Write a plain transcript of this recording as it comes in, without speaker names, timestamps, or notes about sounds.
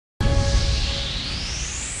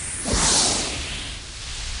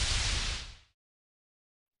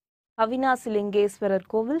அவினாசி லிங்கேஸ்வரர்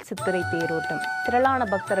கோவில் சித்திரை தேரோட்டம். திரளான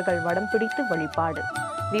பக்தர்கள் வடம் பிடித்து வழிபாடு.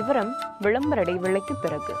 விவரம் விளம்பர இடைவேளைக்கு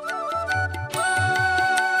பிறகு.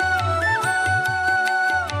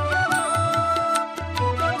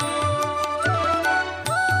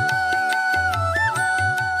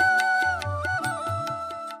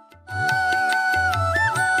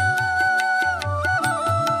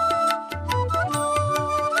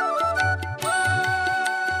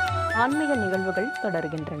 ஆன்மீக நிகழ்வுகள்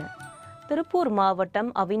தொடர்கின்றன. திருப்பூர் மாவட்டம்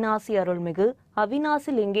அவினாசி அருள்மிகு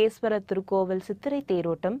அவினாசி லிங்கேஸ்வரர் திருக்கோவில் சித்திரை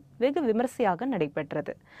தேரோட்டம் வெகு விமர்சையாக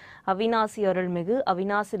நடைபெற்றது. அவினாசி அருள்மிகு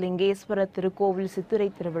அவினாசி லிங்கேஸ்வரர் திருக்கோவில் சித்திரை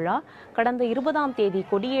திருவிழா கடந்த 20ஆம் தேதி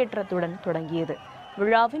கொடியேற்றத்துடன் தொடங்கியது.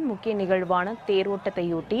 விழாவின் முக்கிய நிகழ்வான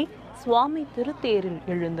தேரோட்டத்தையொட்டி சுவாமி திருத்தேரில்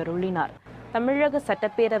எழுந்தருளினார். தமிழக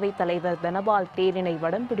சட்டப்பேரவைத் தலைவர் தனபால் தேரினை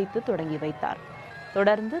வடம் பிடித்து தொடங்கி வைத்தார்.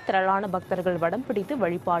 தொடர்ந்து திரளான பக்தர்கள் வடம் பிடித்து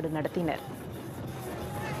வழிபாடு நடத்தினர்.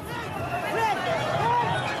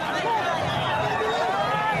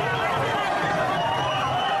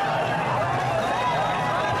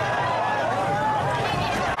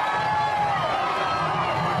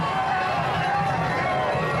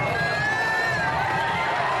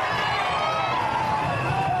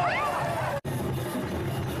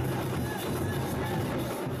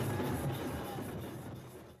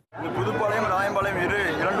 புதுப்பாளையம் ராயம்பாளையம்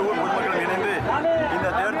இரண்டு ஊர் பொதுமக்கள் இணைந்து இந்த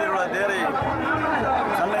தேரை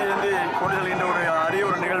சென்னையிலிருந்து கொண்டு செல்கின்ற அரிய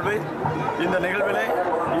ஒரு நிகழ்வு. இந்த நிகழ்விலே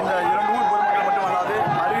இந்த இரண்டு ஊர் பொதுமக்கள் மட்டுமல்லாது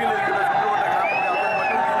அருகில் இருக்கிற சுற்றுவட்ட கிராமங்கள்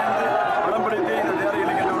மட்டும் இணைந்து வடம் பிடித்து இந்த தேரை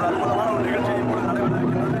இழுக்கின்ற ஒரு அற்புதமான ஒரு நிகழ்ச்சி இப்பொழுது நடைபெற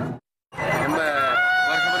இருக்கின்றது. ரொம்ப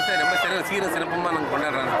வருஷம் ரொம்ப சீரும் சிறப்புமாக நாங்கள்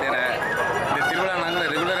கொண்டாடுறோம் தேரை. இந்த திருவிழா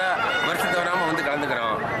நாங்கள் ரெகுலராக வருஷத்தை வராமல் வந்து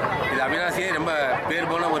கலந்துக்கிறோம். இது அவினாசியே ரொம்ப பேர்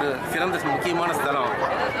போன ஒரு சிறந்த முக்கியமான ஸ்தலம்,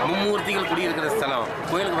 மும்மூர்த்திகள் குடியிருக்கிற ஸ்தலம்.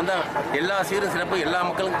 கோயிலுக்கு வந்தால் எல்லா சீரும் சிறப்பு எல்லா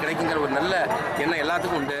மக்களுக்கும் கிடைக்குங்கிற ஒரு நல்ல எண்ணம்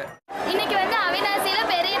எல்லாத்துக்கும் உண்டு. இன்னைக்கு வந்து அவினாசியில்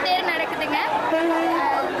பெரிய தேர்